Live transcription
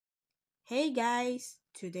Hey guys,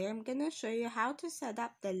 today I'm gonna show you how to set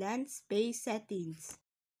up the lens space settings.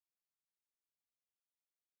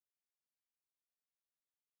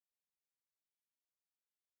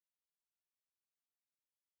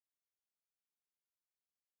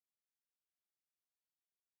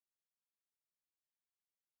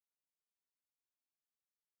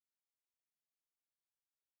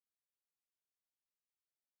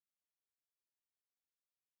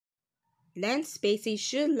 Lens spaces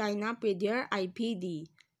should line up with your IPD.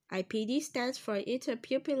 IPD stands for Inter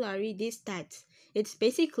Pupillary Distance. It's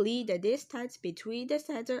basically the distance between the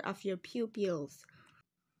center of your pupils.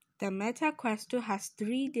 The Meta Quest 2 has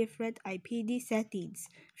 3 different IPD settings,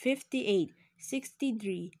 58,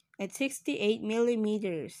 63, and 68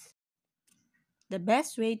 millimeters. The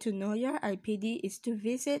best way to know your IPD is to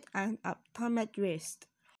visit an optometrist.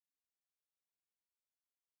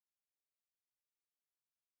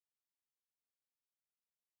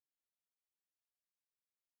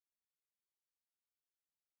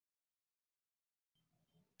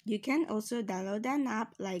 You can also download an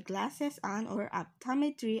app like Glasses On or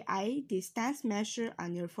Optometry Eye Distance Measure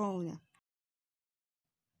on your phone.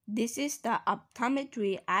 This is the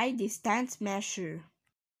Optometry Eye Distance Measure.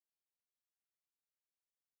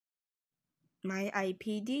 My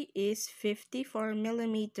IPD is 54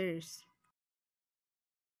 millimeters.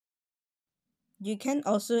 You can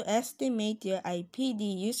also estimate your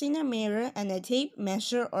IPD using a mirror and a tape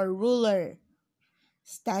measure or ruler.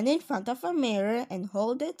 Stand in front of a mirror and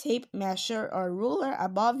hold the tape measure or ruler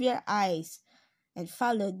above your eyes and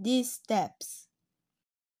follow these steps.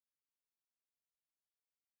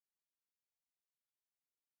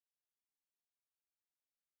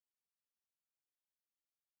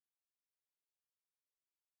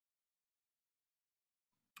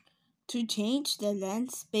 To change the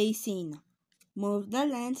lens spacing, move the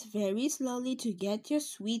lens very slowly to get your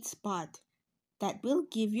sweet spot. That will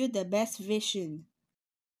give you the best vision.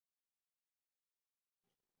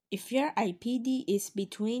 If your IPD is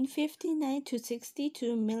between 59 to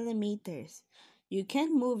 62 millimeters, you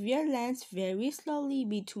can move your lens very slowly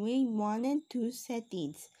between 1 and 2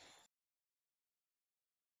 settings.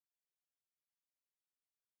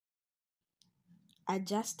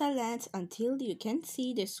 Adjust the lens until you can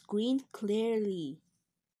see the screen clearly.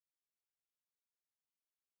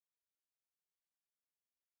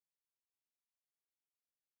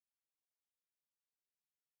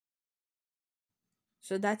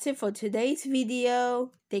 So that's it for today's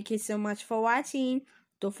video. Thank you so much for watching.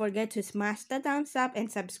 Don't forget to smash the thumbs up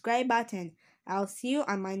and subscribe button. I'll see you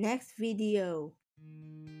on my next video.